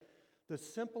The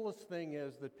simplest thing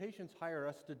is that patients hire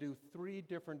us to do 3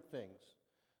 different things.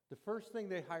 The first thing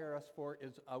they hire us for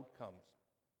is outcomes.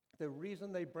 The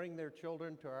reason they bring their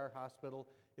children to our hospital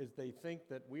is they think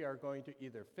that we are going to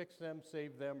either fix them,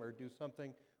 save them, or do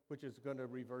something which is going to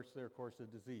reverse their course of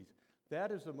disease.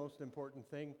 That is the most important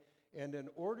thing. And in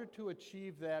order to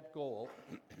achieve that goal,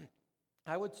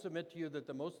 I would submit to you that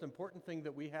the most important thing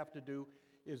that we have to do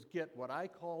is get what I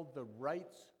call the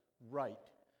rights right,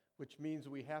 which means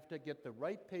we have to get the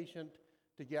right patient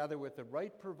together with the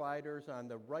right providers on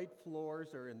the right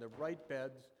floors or in the right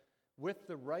beds, with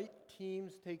the right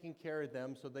teams taking care of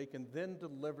them so they can then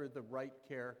deliver the right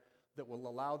care that will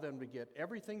allow them to get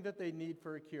everything that they need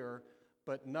for a cure,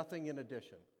 but nothing in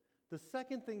addition. The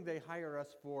second thing they hire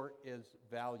us for is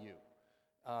value.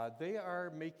 They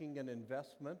are making an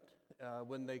investment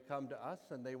when they come to us,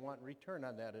 and they want return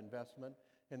on that investment.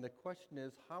 And the question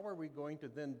is, how are we going to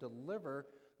then deliver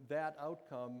that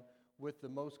outcome with the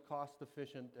most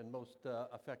cost-efficient and most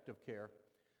effective care?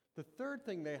 The third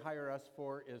thing they hire us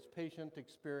for is patient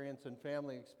experience and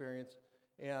family experience.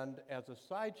 And as a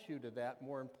side shoe to that,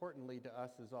 more importantly to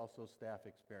us, is also staff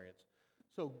experience.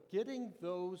 So getting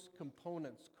those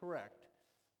components correct,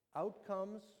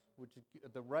 outcomes, which is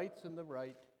the rights and the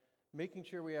right, making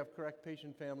sure we have correct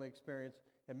patient-family experience,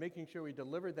 and making sure we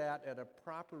deliver that at a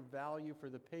proper value for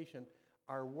the patient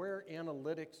are where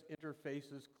analytics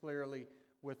interfaces clearly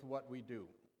with what we do.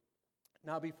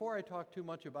 Now, before I talk too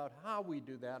much about how we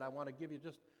do that, I want to give you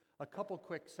just a couple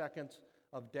quick seconds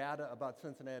of data about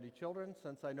Cincinnati Children,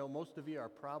 since I know most of you are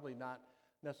probably not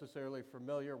necessarily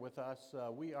familiar with us.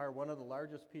 We are one of the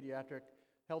largest pediatric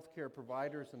healthcare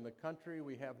providers in the country.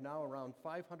 We have now around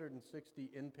 560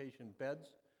 inpatient beds.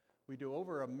 We do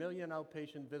over 1 million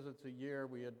outpatient visits a year.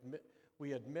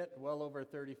 We admit well over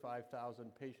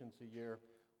 35,000 patients a year.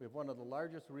 We have one of the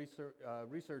largest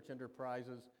research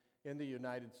enterprises in the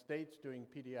United States doing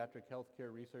pediatric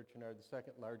healthcare research, and are the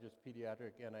second largest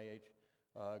pediatric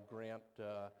NIH grant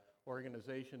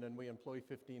organization, and we employ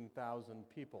 15,000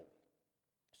 people.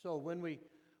 So when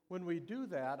we do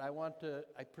that,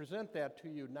 I present that to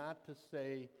you not to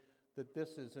say that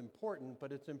this is important,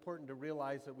 but it's important to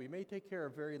realize that we may take care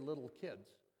of very little kids,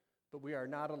 but we are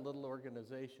not a little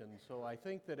organization. So I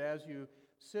think that as you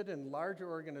sit in larger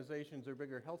organizations or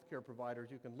bigger healthcare providers,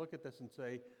 you can look at this and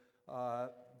say,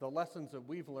 the lessons that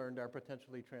we've learned are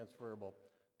potentially transferable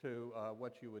to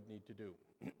what you would need to do.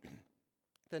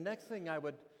 The next thing I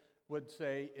would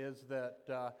say is that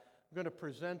I'm going to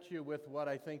present you with what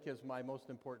I think is my most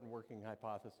important working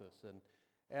hypothesis. And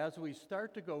as we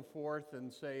start to go forth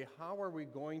and say, how are we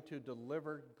going to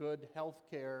deliver good health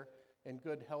care and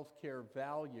good health care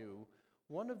value,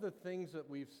 one of the things that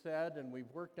we've said and we've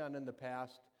worked on in the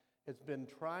past has been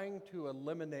trying to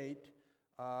eliminate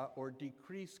or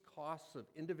decrease costs of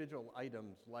individual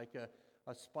items like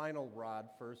a spinal rod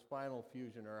for a spinal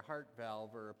fusion or a heart valve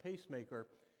or a pacemaker.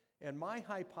 And my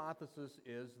hypothesis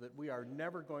is that we are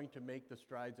never going to make the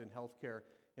strides in healthcare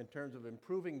in terms of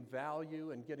improving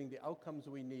value and getting the outcomes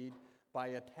we need by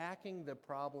attacking the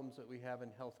problems that we have in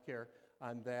healthcare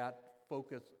on that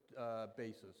focused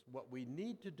basis. What we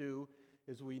need to do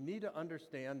is we need to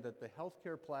understand that the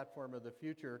healthcare platform of the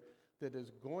future that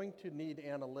is going to need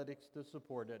analytics to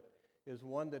support it is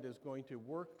one that is going to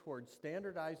work towards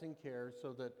standardizing care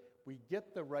so that we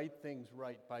get the right things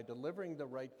right by delivering the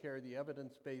right care, the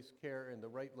evidence-based care in the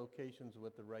right locations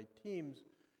with the right teams.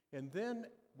 And then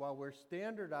while we're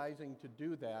standardizing to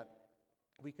do that,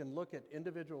 we can look at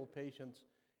individual patients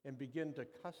and begin to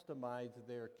customize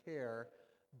their care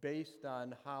based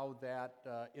on how that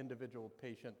individual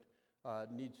patient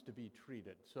needs to be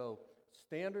treated. So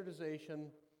standardization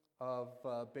of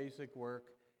basic work,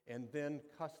 and then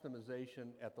customization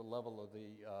at the level of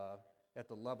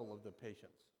the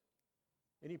patients.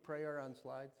 Any prayer on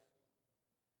slides?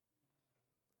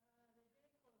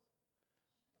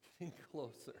 Getting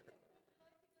closer.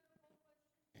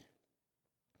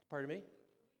 Pardon me?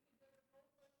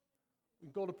 We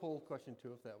can go to poll question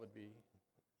 2 if that would be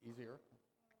easier.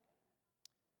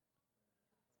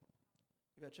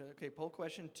 Gotcha. Okay, poll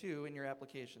question 2 in your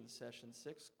application, session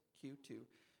 6Q2.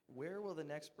 Where will the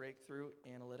next breakthrough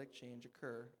analytic change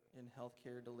occur in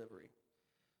healthcare delivery?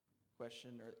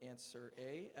 Question or answer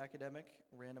A, academic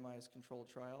randomized controlled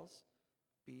trials.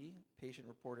 B,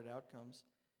 patient-reported outcomes.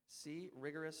 C,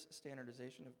 rigorous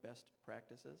standardization of best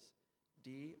practices.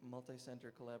 D,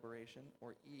 multi-center collaboration.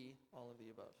 Or E, all of the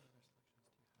above.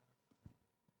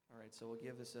 All right, so we'll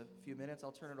give this a few minutes.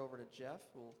 I'll turn it over to Jeff,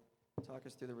 who will talk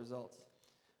us through the results.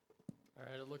 All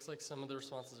right, it looks like some of the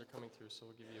responses are coming through, so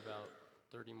we'll give you about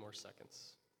 30 more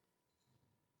seconds.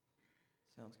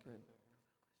 Sounds good.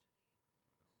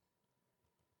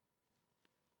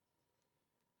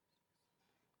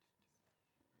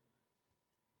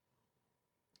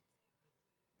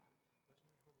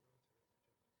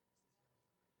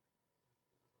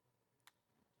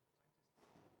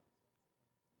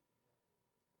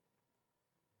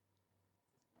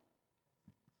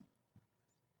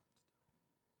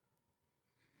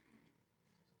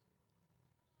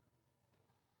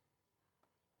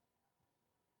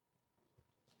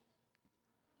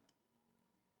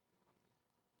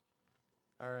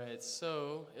 All right,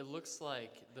 so it looks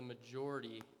like the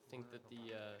majority think that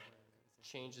the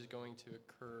change is going to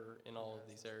occur in all of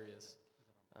these areas.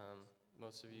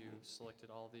 Most of you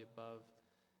selected all of the above.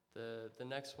 The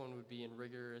next one would be in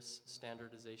rigorous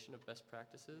standardization of best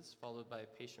practices, followed by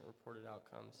patient-reported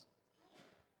outcomes.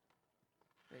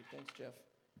 Great, thanks, Jeff.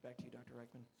 Back to you, Dr.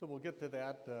 Ryckman. So we'll get to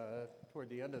that toward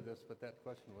the end of this, but that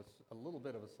question was a little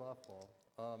bit of a softball.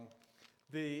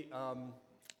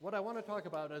 What I want to talk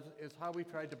about is how we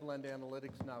tried to blend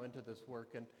analytics now into this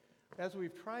work. And as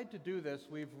we've tried to do this,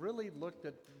 we've really looked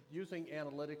at using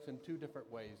analytics in two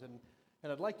different ways. And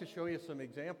I'd like to show you some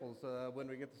examples when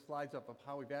we get the slides up of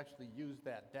how we've actually used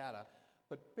that data.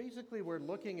 But basically, we're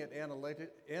looking at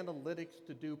analytics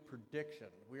to do prediction.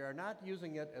 We are not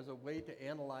using it as a way to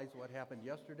analyze what happened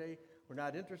yesterday. We're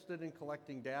not interested in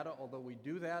collecting data, although we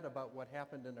do that about what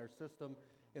happened in our system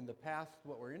in the past.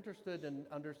 What we're interested in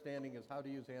understanding is how to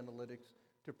use analytics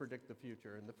to predict the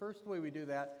future. And the first way we do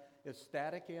that is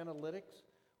static analytics,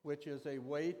 which is a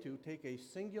way to take a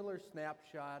singular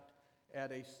snapshot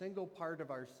at a single part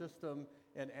of our system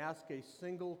and ask a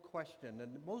single question.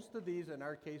 And most of these, in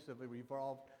our case, have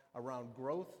revolved around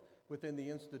growth within the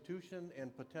institution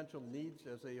and potential needs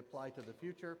as they apply to the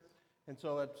future. And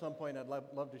so at some point, I'd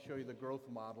love to show you the growth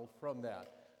model from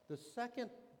that. The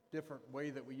second different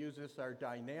way that we use this are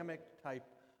dynamic type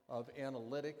of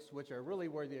analytics, which are really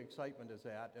where the excitement is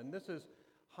at. And this is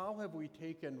how have we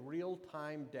taken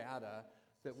real-time data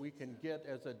that we can get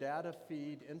as a data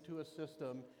feed into a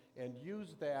system and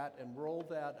use that and roll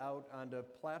that out onto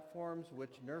platforms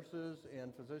which nurses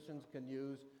and physicians can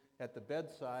use at the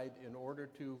bedside in order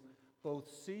to both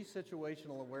see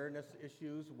situational awareness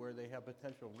issues where they have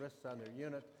potential risks on their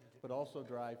unit, but also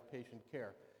drive patient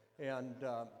care. And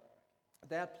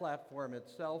that platform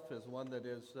itself is one that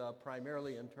is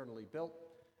primarily internally built.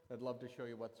 I'd love to show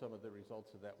you what some of the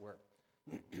results of that were.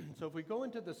 So if we go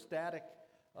into the static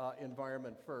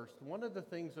environment first, one of the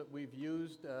things that we've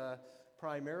used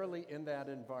primarily in that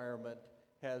environment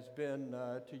has been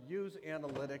to use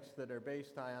analytics that are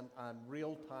based on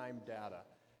real-time data.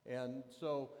 And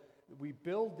so we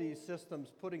build these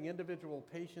systems putting individual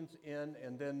patients in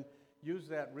and then use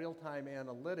that real-time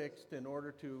analytics in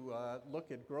order to look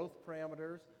at growth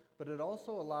parameters, but it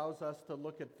also allows us to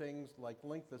look at things like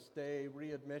length of stay,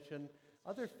 readmission,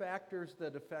 other factors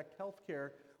that affect healthcare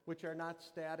which are not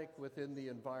static within the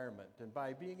environment. And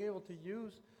by being able to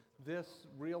use this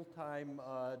real-time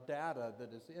data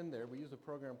that is in there, we use a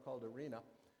program called Arena,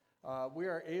 we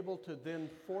are able to then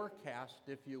forecast,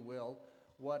 if you will,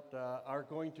 what are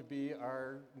going to be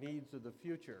our needs of the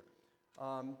future.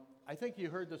 I think you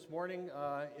heard this morning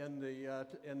in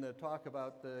the talk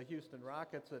about the Houston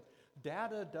Rockets that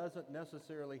data doesn't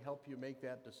necessarily help you make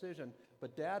that decision,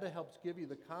 but data helps give you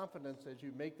the confidence as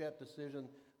you make that decision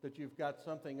that you've got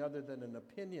something other than an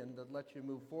opinion that lets you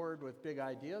move forward with big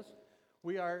ideas.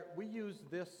 We use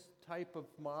this type of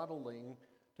modeling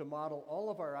to model all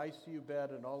of our ICU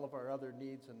bed and all of our other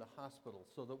needs in the hospital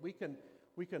so that we can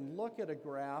look at a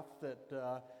graph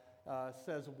that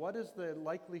says what is the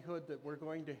likelihood that we're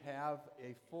going to have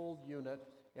a full unit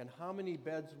and how many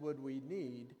beds would we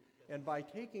need. And by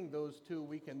taking those two,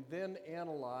 we can then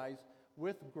analyze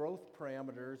with growth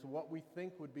parameters what we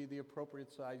think would be the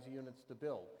appropriate size units to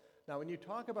build. Now, when you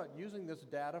talk about using this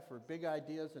data for big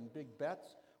ideas and big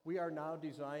bets, we are now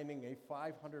designing a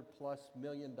 $500+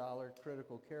 million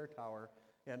critical care tower,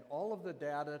 and all of the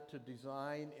data to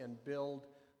design and build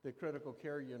the critical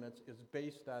care units is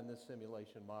based on this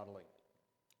simulation modeling.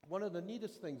 One of the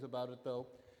neatest things about it, though,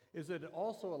 is that it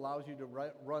also allows you to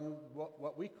run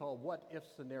what we call what-if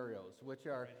scenarios, which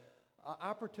are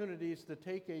opportunities to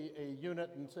take a unit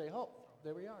and say, oh,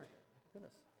 there we are.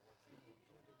 Goodness.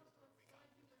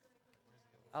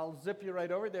 I'll zip you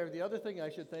right over there. The other thing I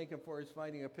should thank him for is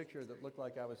finding a picture that looked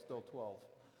like I was still 12.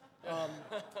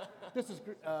 This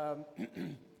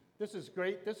is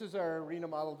great. This is our arena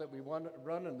model that we want to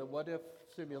run in the what-if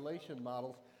simulation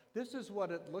models. This is what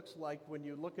it looks like when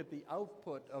you look at the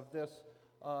output of this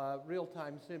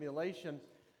real-time simulation.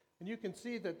 And you can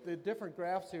see that the different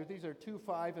graphs here, these are 2,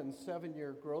 5, and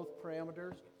 7-year growth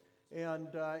parameters. And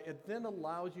it then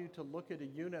allows you to look at a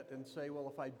unit and say, well,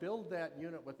 if I build that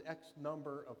unit with X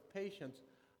number of patients,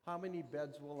 how many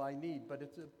beds will I need? But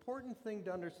it's an important thing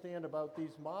to understand about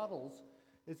these models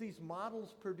is these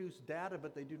models produce data,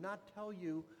 but they do not tell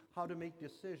you how to make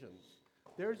decisions.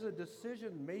 There's a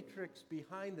decision matrix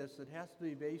behind this that has to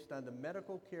be based on the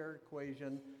medical care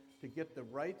equation to get the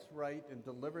rights right and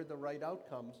deliver the right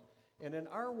outcomes. And in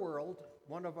our world,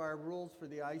 one of our rules for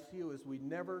the ICU is we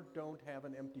never don't have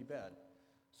an empty bed.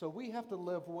 So we have to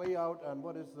live way out on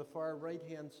what is the far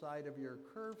right-hand side of your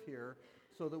curve here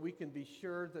so that we can be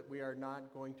sure that we are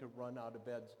not going to run out of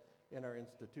beds in our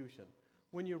institution.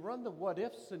 When you run the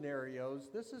what-if scenarios,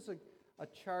 this is a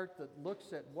chart that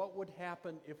looks at what would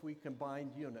happen if we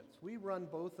combined units. We run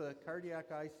both a cardiac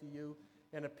ICU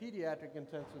and a pediatric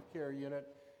intensive care unit,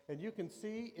 and you can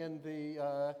see in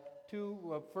the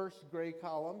two first gray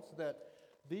columns that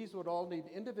these would all need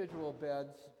individual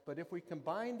beds, but if we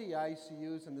combine the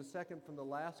ICUs in the second from the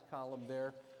last column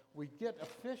there, we get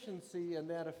efficiency, and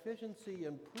that efficiency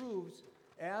improves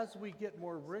as we get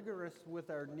more rigorous with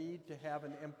our need to have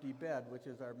an empty bed, which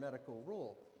is our medical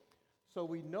rule. So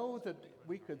we know that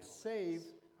we could save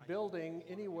building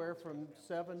anywhere from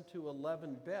 7 to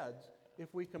 11 beds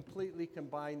if we completely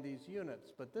combine these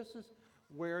units. But this is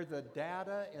where the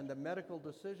data and the medical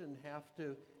decision have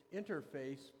to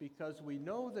interface, because we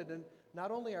know that not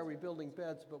only are we building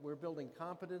beds, but we're building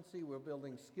competency, we're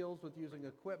building skills with using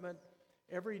equipment.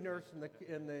 Every nurse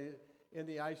in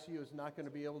the ICU is not going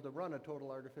to be able to run a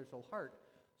total artificial heart.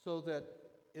 So that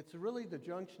it's really the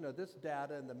junction of this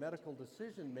data and the medical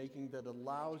decision making that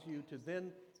allows you to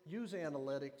then use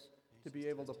analytics to be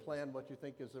able to plan what you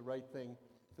think is the right thing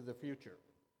for the future.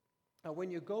 Now, when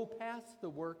you go past the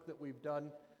work that we've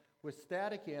done with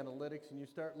static analytics and you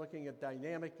start looking at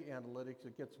dynamic analytics,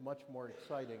 it gets much more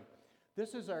exciting.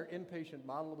 This is our inpatient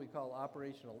model we call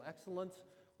operational excellence,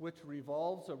 which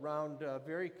revolves around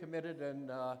very committed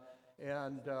and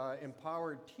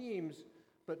empowered teams.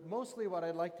 But mostly what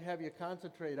I'd like to have you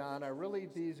concentrate on are really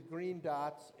these green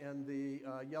dots and the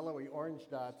yellowy orange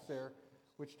dots there,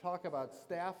 which talk about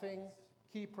staffing,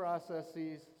 key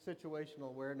processes, situational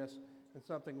awareness, and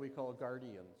something we call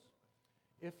guardians.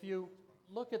 If you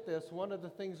look at this, one of the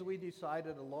things we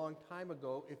decided a long time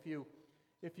ago, if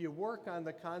you work on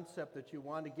the concept that you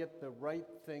want to get the right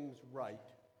things right,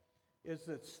 is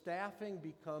that staffing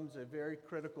becomes a very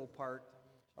critical part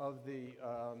of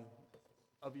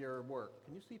your work.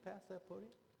 Can you see past that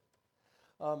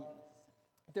podium?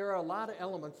 There are a lot of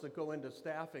elements that go into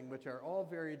staffing, which are all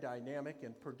very dynamic,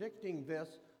 and predicting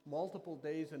this multiple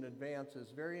days in advance is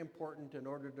very important in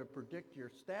order to predict your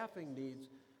staffing needs,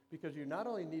 because you not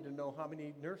only need to know how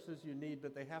many nurses you need,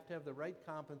 but they have to have the right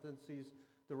competencies,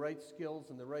 the right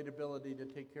skills, and the right ability to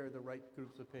take care of the right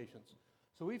groups of patients.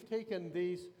 So we've taken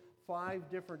these 5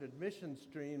 different admission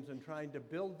streams and trying to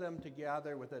build them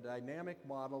together with a dynamic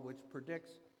model which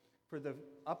predicts for the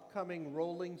upcoming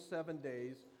rolling 7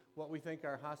 days what we think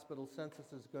our hospital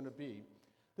census is going to be.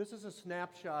 This is a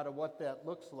snapshot of what that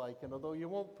looks like, and although you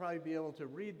won't probably be able to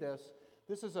read this,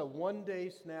 this is a 1-day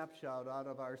snapshot out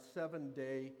of our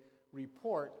 7-day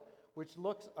report, which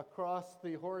looks across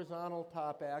the horizontal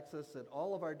top axis at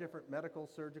all of our different medical,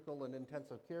 surgical, and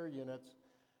intensive care units.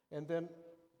 And then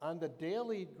on the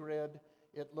daily grid,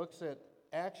 it looks at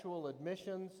actual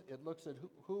admissions, it looks at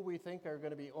who we think are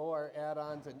going to be OR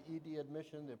add-ons and ED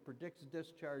admission, it predicts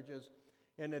discharges,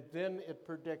 and then it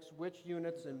predicts which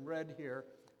units in red here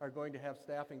are going to have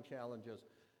staffing challenges.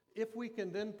 If we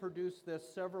can then produce this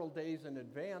several days in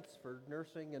advance for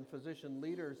nursing and physician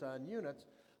leaders on units,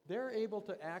 they're able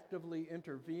to actively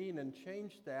intervene and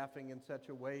change staffing in such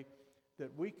a way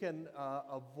that we can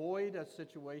avoid a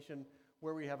situation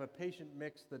where we have a patient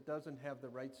mix that doesn't have the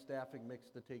right staffing mix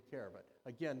to take care of it.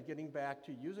 Again, getting back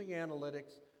to using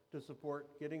analytics to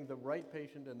support getting the right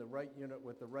patient in the right unit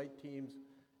with the right teams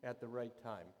at the right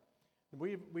time.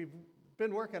 We've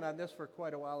been working on this for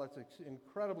quite a while. It's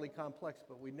incredibly complex,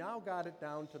 but we now got it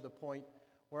down to the point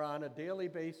where on a daily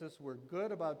basis, we're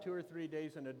good about 2 or 3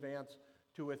 days in advance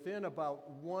to within about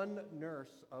 1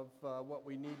 nurse of what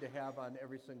we need to have on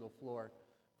every single floor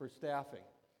for staffing.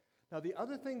 Now, the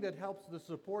other thing that helps to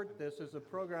support this is a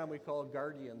program we call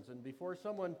Guardians. And before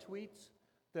someone tweets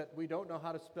that we don't know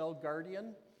how to spell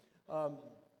Guardian,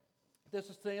 this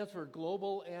stands for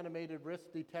Global Animated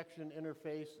Risk Detection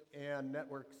Interface and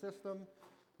Network System,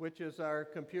 which is our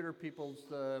computer people's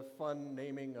fun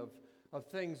naming of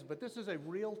things. But this is a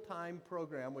real-time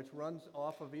program which runs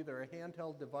off of either a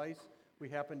handheld device. We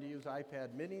happen to use iPad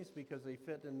minis because they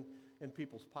fit in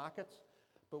people's pockets.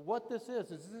 But what this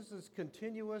is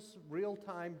continuous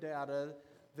real-time data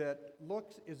that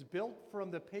is built from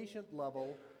the patient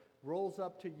level, rolls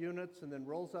up to units, and then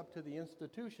rolls up to the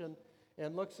institution,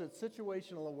 and looks at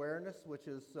situational awareness, which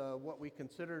is what we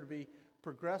consider to be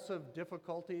progressive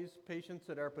difficulties, patients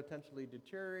that are potentially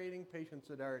deteriorating, patients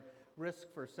that are at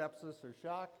risk for sepsis or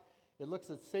shock. It looks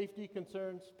at safety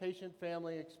concerns, patient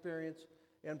family experience,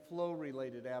 and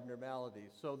flow-related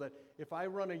abnormalities, so that if I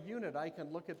run a unit, I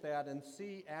can look at that and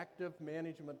see active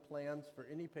management plans for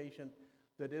any patient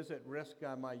that is at risk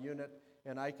on my unit,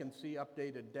 and I can see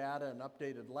updated data and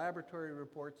updated laboratory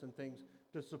reports and things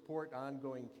to support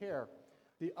ongoing care.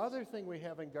 The other thing we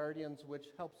have in Guardians, which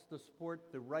helps to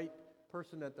support the right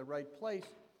person at the right place,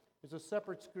 is a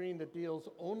separate screen that deals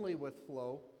only with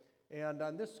flow. And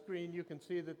on this screen, you can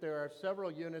see that there are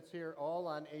several units here, all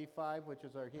on A5, which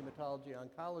is our hematology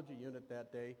oncology unit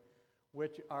that day,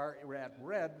 which are at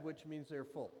red, which means they're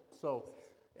full. So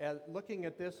looking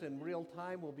at this in real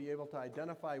time, we'll be able to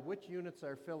identify which units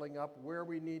are filling up, where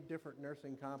we need different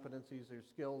nursing competencies or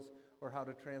skills, or how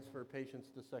to transfer patients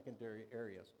to secondary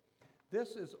areas.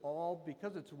 This is all,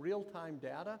 because it's real-time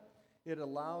data, it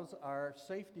allows our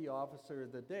safety officer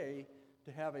of the day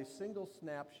to have a single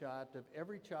snapshot of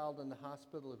every child in the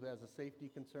hospital who has a safety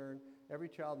concern, every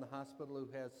child in the hospital who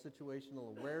has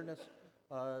situational awareness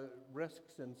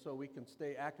risks, and so we can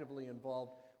stay actively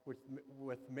involved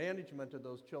with management of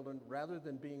those children rather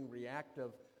than being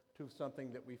reactive to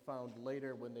something that we found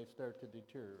later when they start to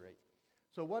deteriorate.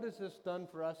 So what has this done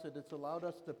for us? It's allowed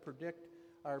us to predict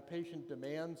our patient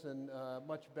demands and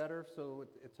much better, so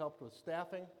it's helped with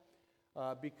staffing.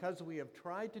 Because we have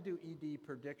tried to do ED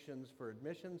predictions for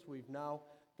admissions, we've now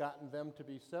gotten them to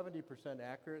be 70%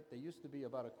 accurate. They used to be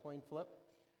about a coin flip.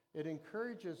 It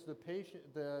encourages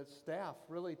the staff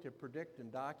really to predict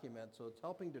and document, so it's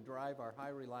helping to drive our high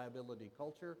reliability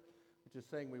culture, which is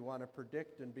saying we want to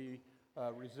predict and be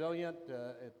resilient.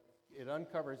 It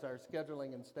uncovers our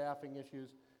scheduling and staffing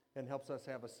issues and helps us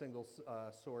have a single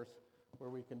source where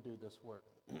we can do this work.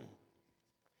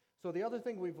 So the other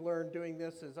thing we've learned doing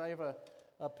this is I have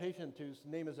a patient whose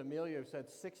name is Amelia who's had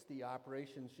 60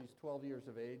 operations. She's 12 years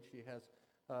of age. She has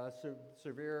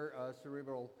severe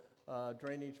cerebral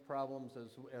drainage problems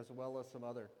as well as some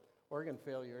other organ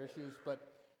failure issues. But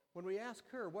when we ask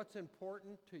her what's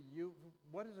important to you,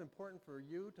 what is important for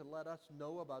you to let us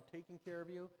know about taking care of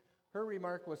you, her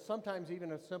remark was sometimes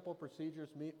even a simple procedure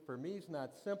for me is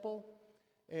not simple.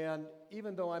 And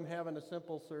even though I'm having a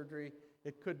simple surgery,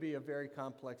 it could be a very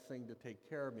complex thing to take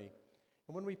care of me.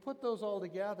 And when we put those all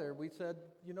together, we said,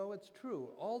 you know, it's true.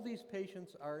 All these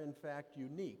patients are in fact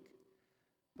unique.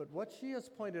 But what she has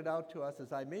pointed out to us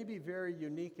is I may be very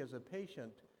unique as a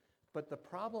patient, but the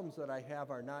problems that I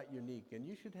have are not unique. And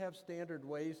you should have standard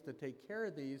ways to take care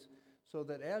of these so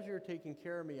that as you're taking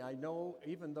care of me, I know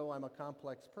even though I'm a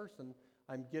complex person,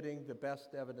 I'm getting the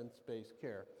best evidence-based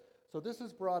care. So this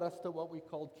has brought us to what we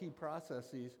called key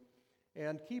processes.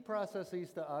 And key processes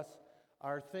to us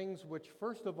are things which,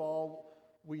 first of all,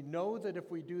 we know that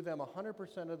if we do them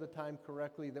 100% of the time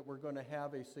correctly, that we're going to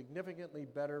have a significantly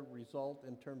better result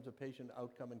in terms of patient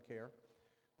outcome and care.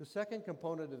 The second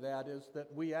component of that is that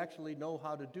we actually know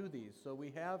how to do these. So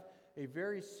we have a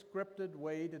very scripted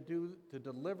way to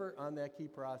deliver on that key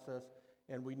process,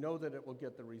 and we know that it will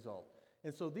get the result.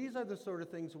 And so these are the sort of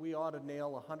things we ought to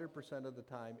nail 100% of the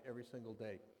time every single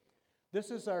day. This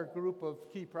is our group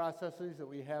of key processes that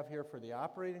we have here for the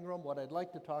operating room. What I'd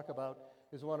like to talk about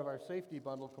is one of our safety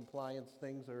bundle compliance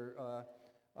things, or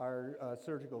our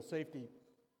surgical safety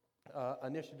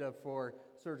initiative for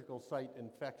surgical site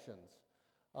infections.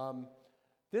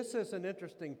 This is an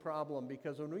interesting problem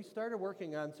because when we started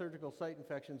working on surgical site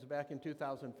infections back in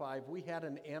 2005, we had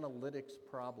an analytics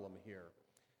problem here.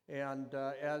 And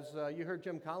as you heard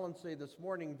Jim Collins say this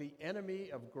morning, the enemy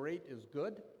of great is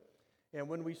good. And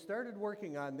when we started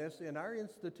working on this, in our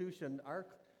institution, our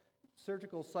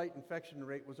surgical site infection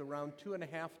rate was around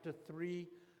 2.5 to 3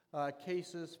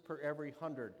 cases per every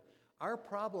 100. Our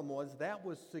problem was that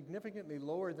was significantly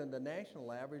lower than the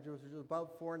national average, which was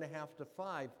about 4.5 to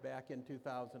 5 back in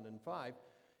 2005.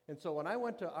 And so when I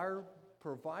went to our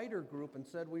provider group and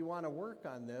said we want to work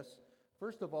on this,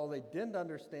 first of all, they didn't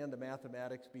understand the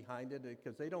mathematics behind it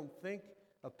because they don't think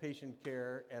of patient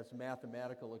care as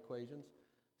mathematical equations.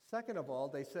 Second of all,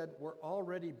 they said, we're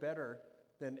already better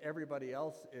than everybody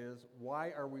else is.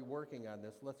 Why are we working on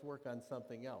this? Let's work on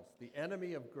something else. The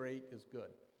enemy of great is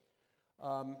good.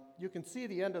 You can see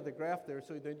the end of the graph there,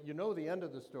 so that you know the end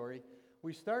of the story.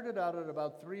 We started out at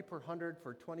about 3 per 100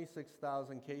 for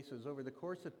 26,000 cases. Over the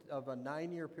course of a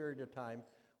 9-year period of time,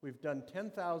 we've done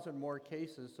 10,000 more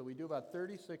cases, so we do about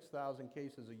 36,000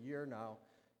 cases a year now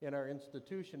in our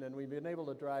institution, and we've been able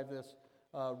to drive this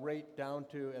rate down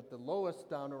to, at the lowest,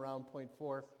 down around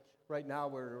 0.4. Right now,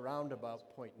 we're around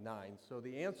about 0.9. So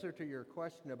the answer to your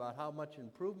question about how much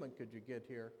improvement could you get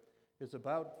here is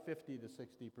about 50 to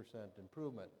 60%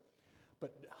 improvement.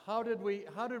 But how did we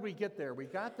get there? We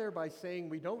got there by saying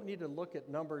we don't need to look at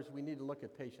numbers, we need to look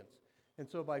at patients. And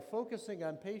so by focusing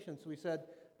on patients, we said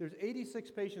there's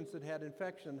 86 patients that had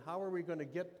infection. How are we going to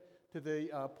get to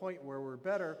the point where we're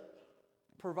better?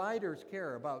 Providers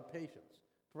care about patients.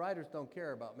 Providers don't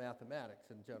care about mathematics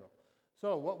in general.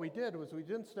 So what we did was we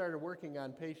then started working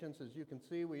on patients. As you can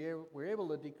see, we were able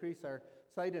to decrease our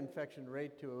site infection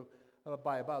rate to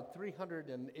by about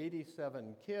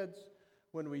 387 kids.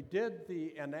 When we did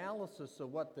the analysis of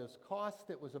what this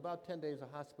cost, it was about 10 days of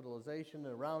hospitalization,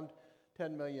 around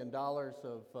 $10 million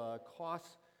of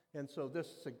costs, and so this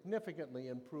significantly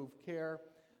improved care.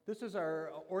 This is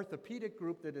our orthopedic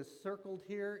group that is circled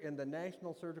here in the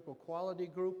National Surgical Quality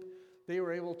Group. They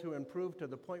were able to improve to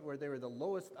the point where they were the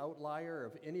lowest outlier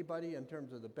of anybody in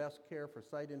terms of the best care for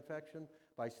site infection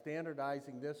by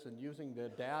standardizing this and using the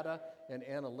data and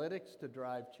analytics to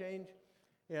drive change.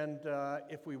 And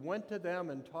if we went to them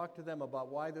and talked to them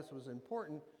about why this was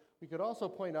important, we could also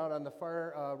point out on the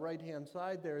far right-hand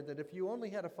side there that if you only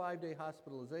had a 5-day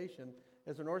hospitalization,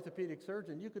 as an orthopedic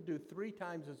surgeon, you could do 3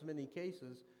 times as many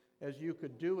cases as you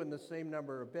could do in the same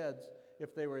number of beds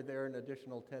if they were there an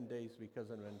additional 10 days because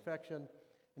of an infection.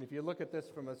 And if you look at this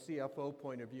from a CFO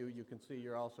point of view, you can see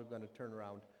you're also going to turn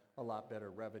around a lot better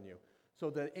revenue.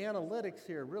 So the analytics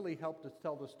here really helped us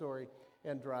tell the story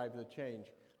and drive the change.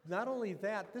 Not only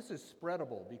that, this is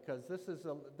spreadable because this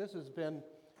has been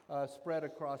spread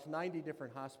across 90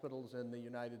 different hospitals in the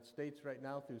United States right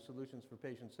now through Solutions for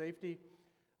Patient Safety.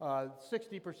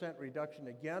 60% reduction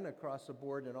again across the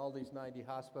board in all these 90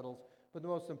 hospitals. But the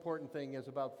most important thing is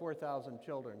about 4,000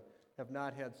 children have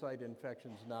not had site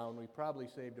infections now, and we probably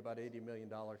saved about $80 million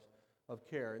of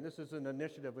care. And this is an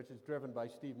initiative which is driven by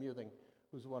Steve Muthing,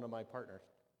 who's one of my partners.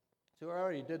 So I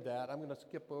already did that. I'm going to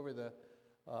skip over the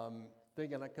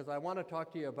thing, because I want to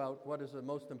talk to you about what is the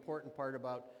most important part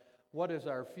about what is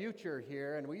our future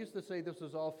here. And we used to say this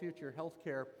was all future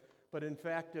healthcare, but in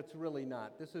fact, it's really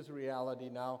not. This is reality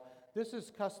now. This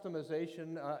is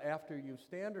customization after you've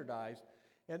standardized.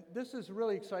 And this is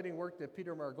really exciting work that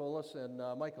Peter Margolis and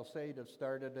Michael Sade have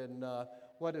started in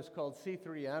what is called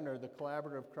C3N, or the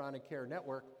Collaborative Chronic Care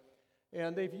Network.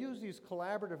 And they've used these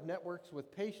collaborative networks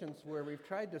with patients where we've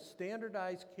tried to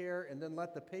standardize care and then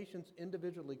let the patients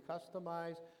individually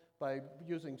customize by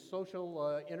using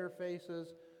social interfaces,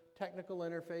 technical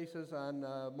interfaces on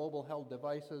mobile health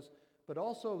devices. But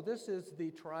also, this is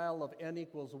the trial of n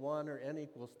equals 1 or n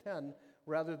equals 10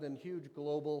 rather than huge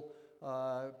global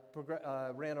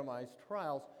randomized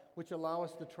trials, which allow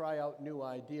us to try out new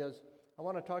ideas. I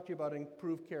want to talk to you about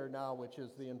Improved Care Now, which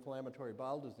is the Inflammatory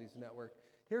Bowel Disease Network.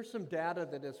 Here's some data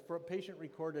that is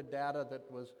patient-recorded data that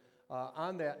was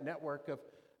on that network of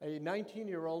a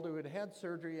 19-year-old who had had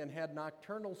surgery and had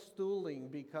nocturnal stooling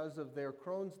because of their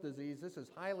Crohn's disease. This is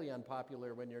highly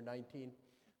unpopular when you're 19.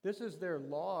 This is their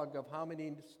log of how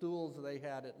many stools they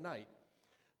had at night.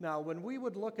 Now, when we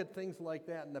would look at things like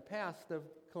that in the past, a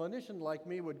clinician like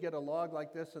me would get a log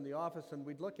like this in the office and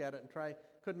we'd look at it and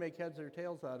couldn't make heads or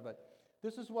tails out of it.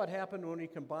 This is what happened when we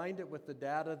combined it with the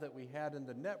data that we had in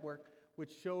the network,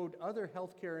 which showed other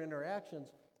healthcare interactions.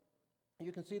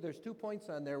 You can see there's 2 points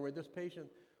on there where this patient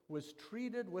was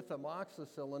treated with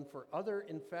amoxicillin for other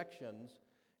infections,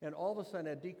 and all of a sudden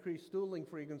had decreased stooling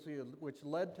frequency, which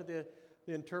led to the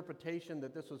interpretation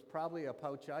that this was probably a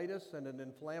pouchitis and an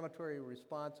inflammatory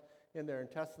response in their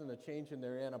intestine, a change in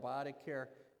their antibiotic care,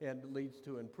 and leads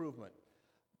to improvement.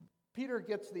 Peter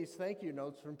gets these thank you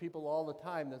notes from people all the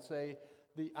time that say,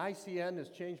 the ICN has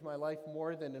changed my life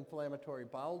more than inflammatory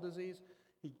bowel disease.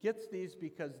 He gets these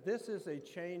because this is a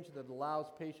change that allows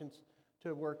patients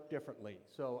to work differently.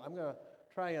 So I'm going to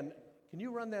try and, can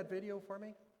you run that video for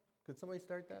me? Could somebody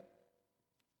start that?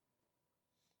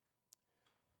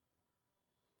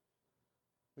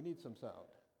 We need some sound.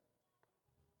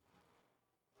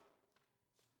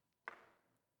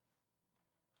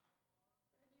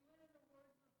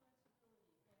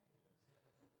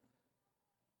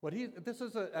 This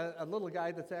is a little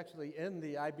guy that's actually in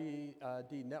the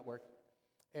IBD network,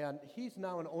 and he's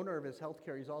now an owner of his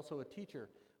healthcare. He's also a teacher.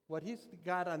 What he's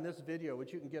got on this video,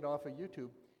 which you can get off of YouTube,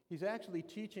 he's actually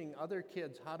teaching other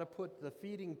kids how to put the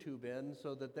feeding tube in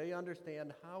so that they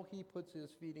understand how he puts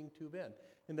his feeding tube in.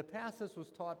 In the past, this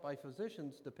was taught by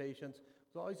physicians to patients. It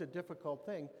was always a difficult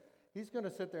thing. He's going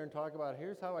to sit there and talk about,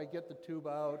 here's how I get the tube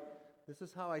out. This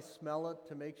is how I smell it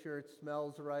to make sure it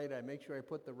smells right. I make sure I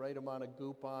put the right amount of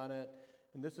goop on it.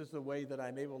 And this is the way that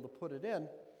I'm able to put it in.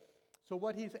 So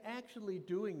what he's actually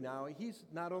doing now, he's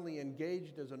not only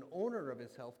engaged as an owner of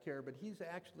his healthcare, but he's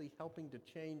actually helping to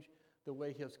change the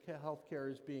way his healthcare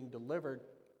is being delivered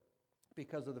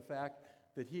because of the fact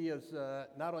that he is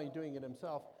not only doing it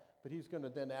himself, but he's going to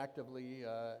then actively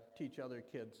teach other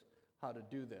kids how to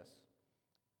do this.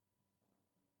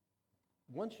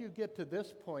 Once you get to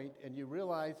this point and you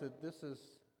realize that this is,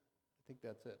 I think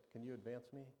that's it. Can you advance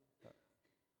me?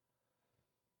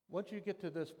 Once you get to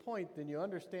this point, then you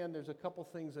understand there's a couple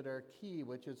things that are key,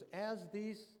 which is as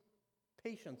these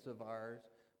patients of ours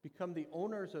become the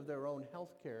owners of their own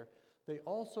health care, they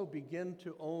also begin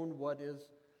to own what is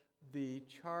the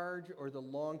charge or the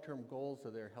long-term goals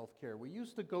of their health care. We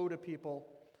used to go to people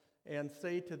and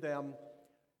say to them,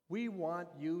 we want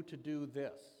you to do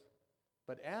this.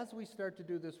 But as we start to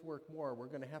do this work more, we're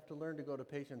going to have to learn to go to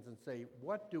patients and say,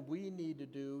 what do we need to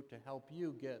do to help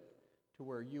you get to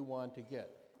where you want to get?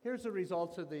 Here's the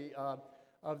results of the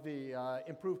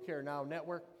Improved Care Now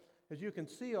network. As you can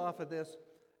see off of this,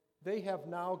 they have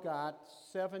now got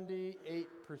 78%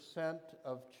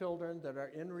 of children that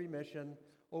are in remission.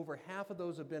 Over half of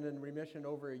those have been in remission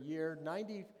over a year.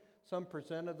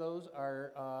 90-some% of those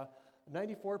are,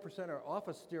 94% are off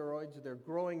of steroids. They're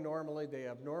growing normally. They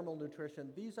have normal nutrition.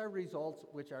 These are results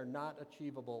which are not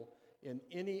achievable in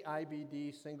any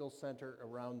IBD single center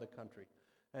around the country.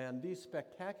 And these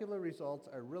spectacular results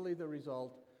are really the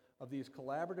result of these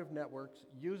collaborative networks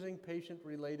using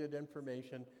patient-related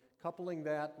information, coupling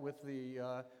that with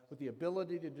the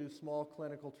ability to do small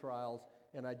clinical trials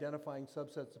and identifying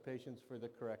subsets of patients for the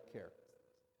correct care.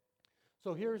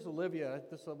 So here's Olivia.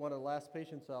 This is one of the last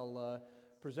patients I'll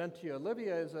present to you.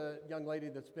 Olivia is a young lady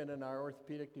that's been in our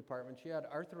orthopedic department. She had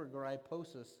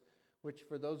arthrogryposis, which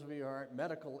for those of you who aren't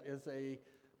medical is a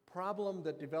problem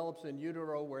that develops in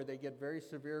utero where they get very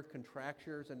severe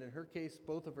contractures, and in her case,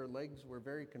 both of her legs were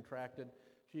very contracted.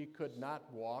 She could not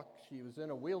walk. She was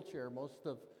in a wheelchair most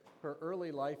of her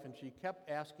early life, and she kept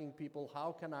asking people,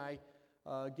 how can I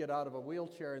get out of a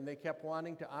wheelchair? And they kept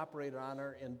wanting to operate on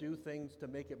her and do things to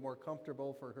make it more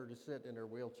comfortable for her to sit in her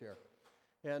wheelchair.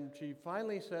 And she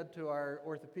finally said to our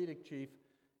orthopedic chief,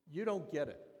 you don't get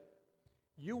it.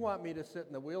 You want me to sit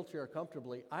in the wheelchair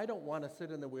comfortably. I don't want to sit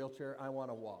in the wheelchair. I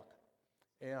want to walk.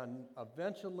 And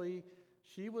eventually,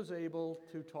 she was able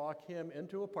to talk him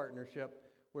into a partnership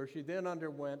where she then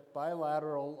underwent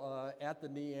bilateral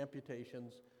at-the-knee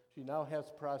amputations. She now has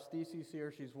prostheses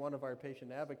here. She's one of our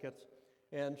patient advocates,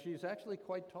 and she's actually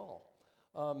quite tall.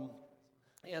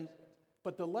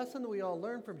 But the lesson we all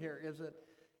learn from here is that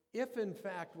if, in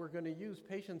fact, we're going to use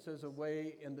patients as a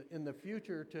way in the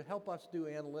future to help us do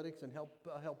analytics and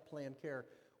help plan care,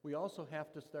 we also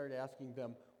have to start asking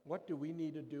them, what do we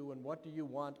need to do and what do you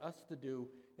want us to do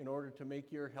in order to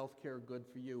make your health care good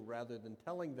for you, rather than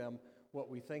telling them what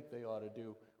we think they ought to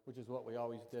do, which is what we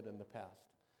always did in the past.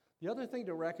 The other thing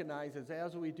to recognize is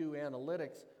as we do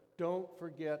analytics, don't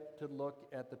forget to look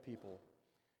at the people.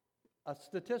 A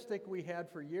statistic we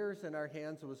had for years in our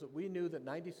hands was that we knew that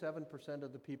 97%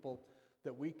 of the people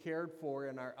that we cared for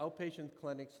in our outpatient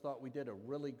clinics thought we did a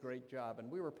really great job. And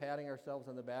we were patting ourselves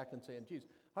on the back and saying, geez,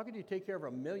 how could you take care of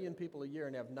 1 million people a year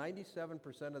and have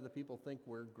 97% of the people think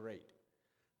we're great?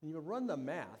 And you run the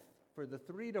math for the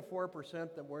 3 to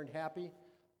 4% that weren't happy.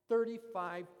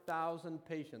 35,000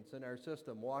 patients in our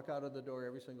system walk out of the door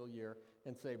every single year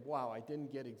and say, wow, I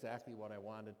didn't get exactly what I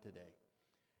wanted today.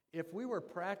 If we were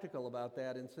practical about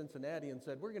that in Cincinnati and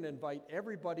said, we're going to invite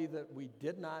everybody that we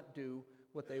did not do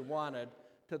what they wanted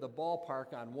to the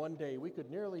ballpark on one day, we could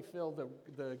nearly fill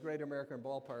the Great American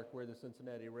Ballpark where the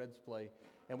Cincinnati Reds play,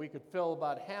 and we could fill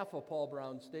about half of Paul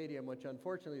Brown Stadium, which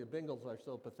unfortunately the Bengals are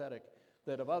so pathetic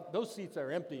that about those seats are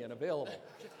empty and available.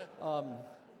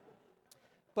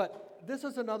 But this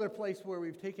is another place where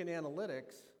we've taken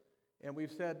analytics and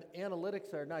we've said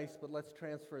analytics are nice, but let's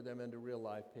transfer them into real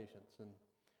live patients. And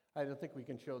I don't think we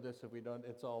can show this if we don't.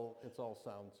 It's all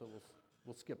sound, so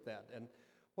we'll skip that. And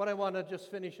what I want to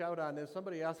just finish out on is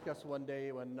somebody asked us one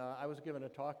day when I was giving a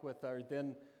talk with our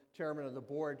then chairman of the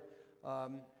board,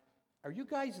 are you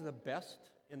guys the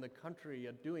best in the country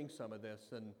at doing some of this?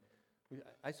 And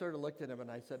I sort of looked at him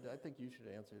and I said, I think you should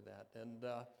answer that. And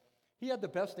he had the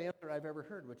best answer I've ever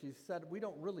heard, which he said, we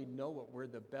don't really know what we're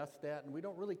the best at, and we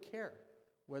don't really care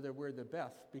whether we're the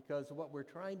best, because what we're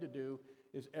trying to do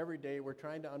is every day we're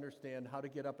trying to understand how to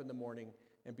get up in the morning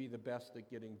and be the best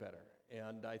at getting better.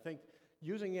 And I think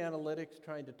using analytics,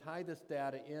 trying to tie this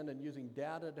data in and using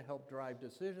data to help drive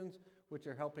decisions, which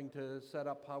are helping to set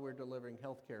up how we're delivering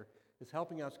healthcare, is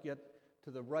helping us get to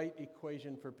the right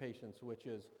equation for patients, which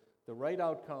is the right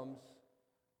outcomes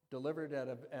delivered at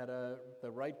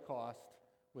the right cost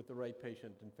with the right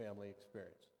patient and family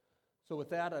experience. So with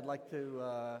that, I'd like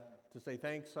to say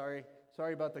thanks.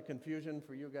 Sorry about the confusion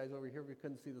for you guys over here. We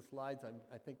couldn't see the slides.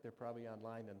 I think they're probably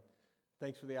online. And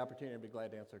thanks for the opportunity. I'd be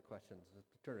glad to answer questions. I'll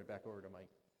turn it back over to Mike.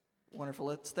 Wonderful.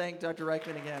 Let's thank Dr.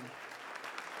 Ryckman again.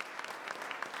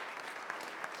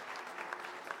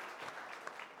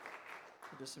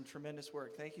 You did some tremendous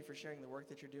work. Thank you for sharing the work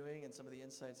that you're doing and some of the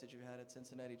insights that you've had at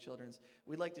Cincinnati Children's.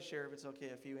 We'd like to share, if it's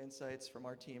okay, a few insights from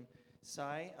our team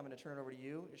Cy, I'm going to turn it over to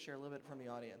you to share a little bit from the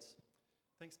audience.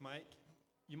 Thanks, Mike.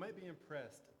 You might be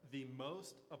impressed. The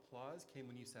most applause came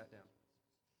when you sat down.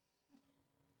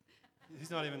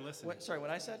 He's not even listening. Sorry,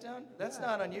 when I sat down? That's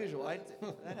not unusual.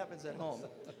 That happens at home.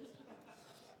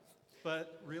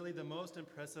 But really, the most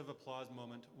impressive applause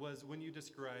moment was when you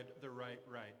described the right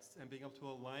rights and being able to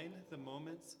align the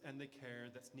moments and the care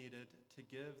that's needed to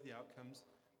give the outcomes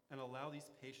and allow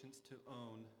these patients to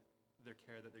own their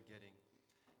care that they're getting.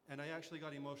 And I actually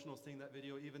got emotional seeing that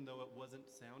video, even though it wasn't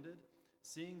sounded.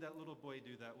 Seeing that little boy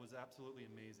do that was absolutely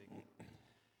amazing.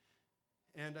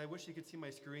 And I wish you could see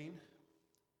my screen,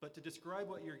 but to describe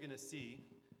what you're going to see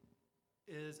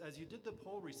is, as you did the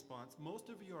poll response, most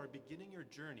of you are beginning your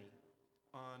journey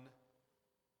on,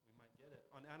 we might get it,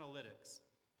 on analytics.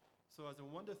 So as a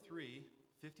 1 to 3,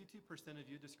 52% of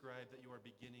you describe that you are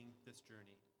beginning this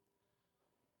journey.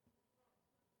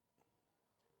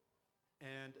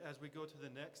 And as we go to the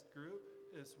next group,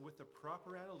 is with the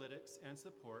proper analytics and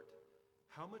support,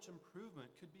 how much improvement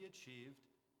could be achieved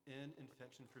in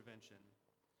infection prevention?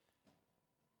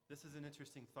 This is an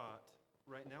interesting thought.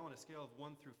 Right now, on a scale of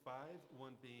 1 through 5,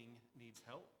 1 being needs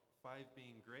help, 5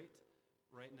 being great,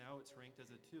 right now it's ranked as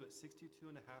a 2 at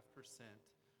 62.5%,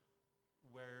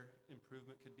 where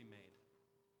improvement could be made.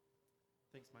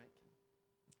 Thanks, Mike.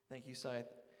 Thank you, Cy.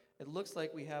 It looks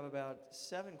like we have about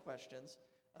 7 questions.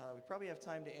 We probably have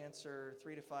time to answer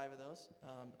 3 to 5 of those.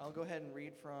 I'll go ahead and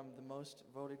read from the most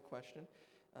voted question,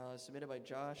 submitted by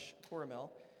Josh Coramel.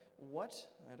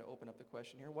 I had to open up the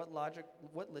question here. What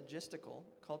logistical,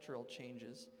 cultural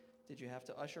changes did you have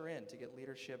to usher in to get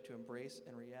leadership to embrace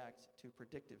and react to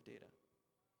predictive data?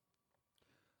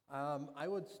 I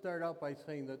would start out by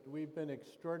saying that we've been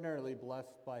extraordinarily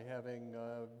blessed by having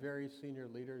very senior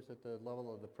leaders at the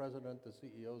level of the president, the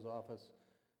CEO's office,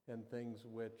 and things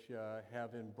which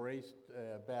have embraced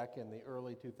back in the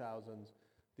early 2000s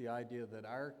the idea that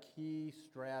our key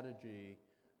strategy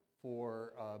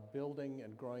for building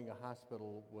and growing a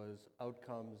hospital was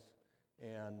outcomes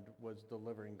and was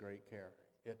delivering great care.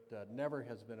 It never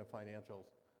has been a financial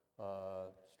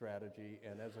strategy,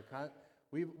 and as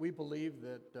we believe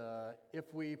that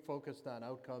if we focused on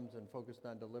outcomes and focused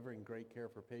on delivering great care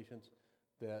for patients,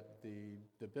 that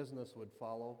the business would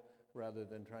follow rather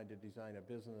than trying to design a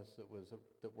business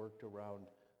that worked around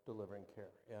delivering care.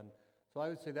 And so I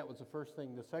would say that was the first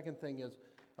thing. The second thing is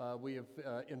we have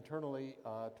internally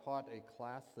taught a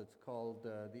class that's called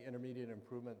the Intermediate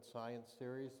Improvement Science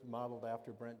Series, modeled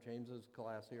after Brent James's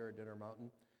class here at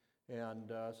Intermountain. And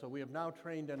so we have now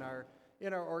trained in our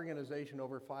organization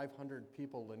over 500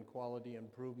 people in quality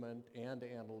improvement and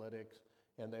analytics,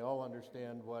 and they all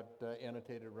understand what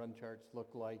annotated run charts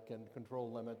look like and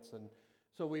control limits. And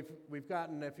so we've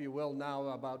gotten, if you will, now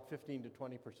about 15 to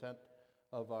 20%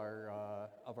 of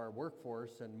our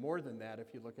workforce, and more than that, if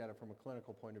you look at it from a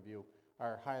clinical point of view,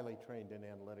 are highly trained in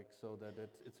analytics, so that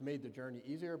it's made the journey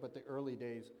easier, but the early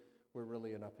days were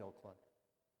really an uphill climb.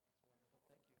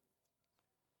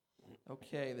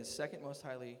 Okay, the second most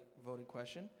highly voted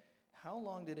question. How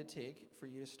long did it take for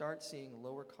you to start seeing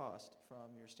lower cost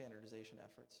from your standardization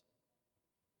efforts?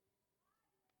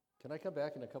 Can I come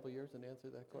back in a couple years and answer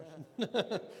that question?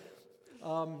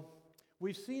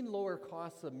 We've seen lower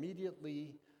costs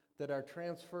immediately that are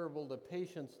transferable to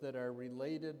patients that are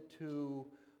related to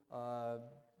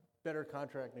better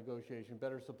contract negotiation,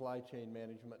 better supply chain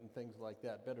management, and things like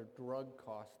that, better drug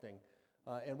costing.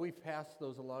 And we've passed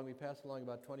those along. We passed along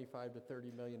about $25 to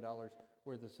 $30 million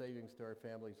worth of savings to our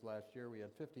families last year. We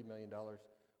had $50 million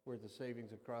worth of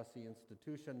savings across the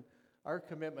institution. Our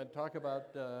commitment,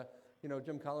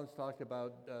 Jim Collins talked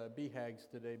about BHAGs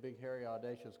today, big, hairy,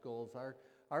 audacious goals.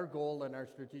 Our goal and our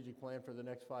strategic plan for the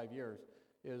next 5 years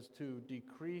is to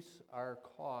decrease our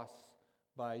costs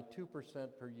by 2%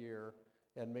 per year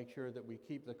and make sure that we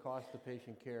keep the cost of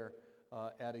patient care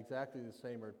at exactly the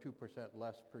same or 2%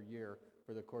 less per year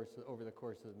over the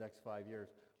course of the next 5 years,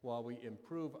 while we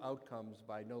improve outcomes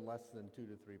by no less than 2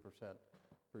 to 3%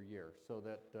 per year. So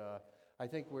that I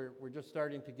think we're just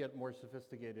starting to get more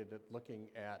sophisticated at looking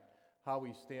at how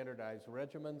we standardize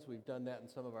regimens. We've done that in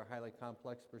some of our highly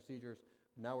complex procedures.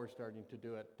 Now we're starting to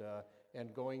do it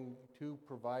and going to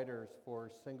providers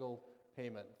for single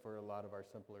payment for a lot of our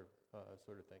simpler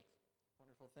sort of things.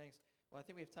 Wonderful, thanks. Well, I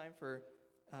think we have time for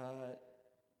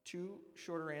 2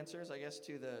 shorter answers, I guess,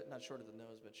 not short of the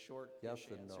nose, but short-ish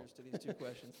answers to these 2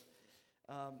 questions.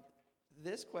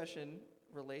 This question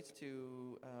relates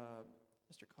to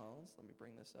Mr. Collins. Let me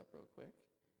bring this up real quick.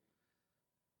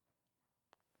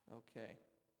 Okay.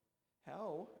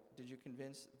 How did you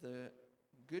convince the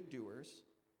good doers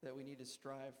that we need to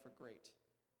strive for great?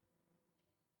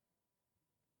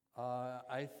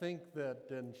 I think that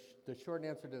the short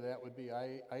answer to that would be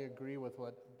I agree with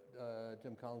what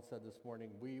Jim Collins said this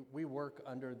morning. We work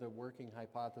under the working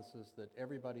hypothesis that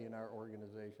everybody in our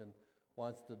organization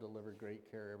wants to deliver great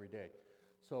care every day.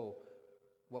 So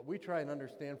what we try and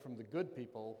understand from the good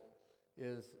people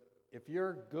is if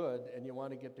you're good and you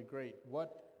want to get to great,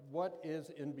 what is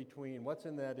in between? What's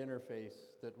in that interface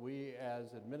that we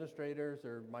as administrators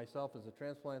or myself as a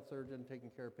transplant surgeon taking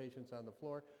care of patients on the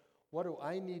floor, what do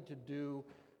I need to do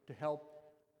to help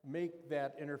make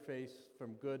that interface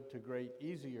from good to great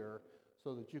easier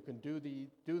so that you can do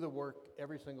the work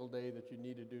every single day that you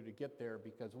need to do to get there,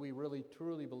 because we really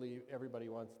truly believe everybody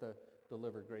wants to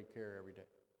deliver great care every day.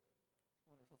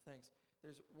 Wonderful, thanks.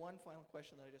 There's one final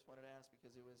question that I just wanted to ask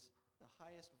because it was the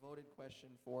highest voted question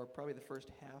for probably the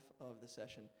first half of the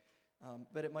session,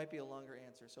 but it might be a longer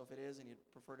answer. So if it is and you'd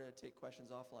prefer to take questions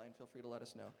offline, feel free to let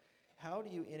us know. How do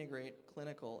you integrate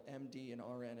clinical, MD and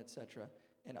RN, et cetera,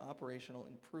 and operational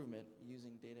improvement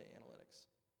using data analytics?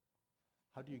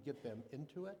 How do you get them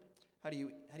into it? How do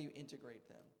you integrate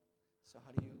them? So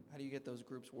how do you get those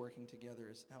groups working together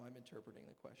is how I'm interpreting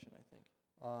the question, I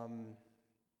think.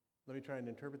 Let me try and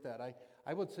interpret that.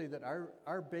 I would say that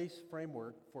our base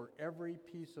framework for every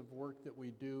piece of work that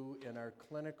we do in our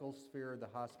clinical sphere of the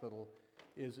hospital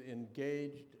is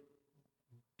engaged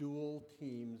dual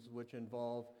teams which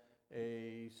involve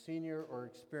a senior or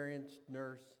experienced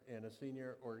nurse and a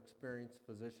senior or experienced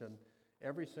physician.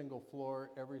 Every single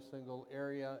floor, every single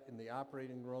area in the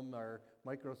operating room, our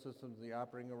microsystems in the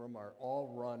operating room are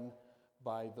all run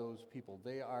by those people.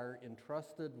 They are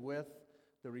entrusted with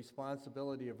the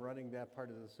responsibility of running that part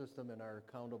of the system and are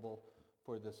accountable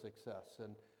for the success.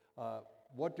 And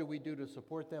what do we do to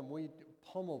support them? We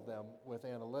pummel them with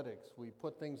analytics. We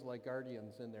put things like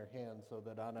guardians in their hands so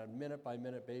that on a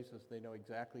minute-by-minute basis they know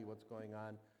exactly what's going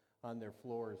on their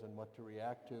floors and what to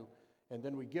react to. And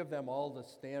then we give them all the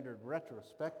standard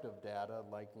retrospective data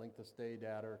like length of stay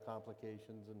data or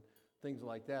complications and things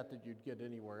like that you'd get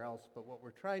anywhere else. But what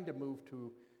we're trying to move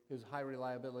to is high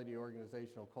reliability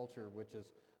organizational culture, which is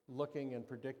looking and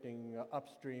predicting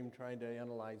upstream, trying to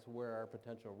analyze where our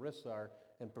potential risks are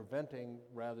and preventing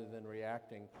rather than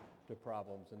reacting to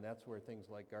problems. And that's where things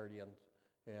like guardians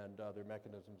and other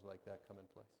mechanisms like that come in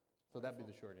place. So that'd be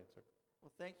the short answer.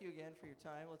 Well, thank you again for your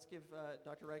time. Let's give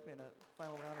Dr. Ryckman a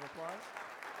final round of applause.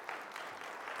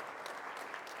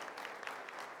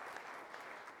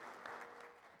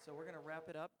 So we're going to wrap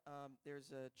it up.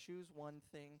 There's a choose one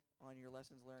thing on your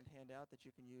lessons learned handout that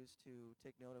you can use to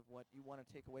take note of what you want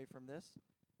to take away from this,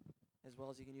 as well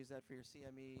as you can use that for your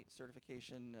CME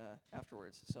certification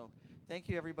afterwards. So thank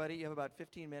you, everybody. You have about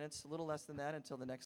 15 minutes, a little less than that until the next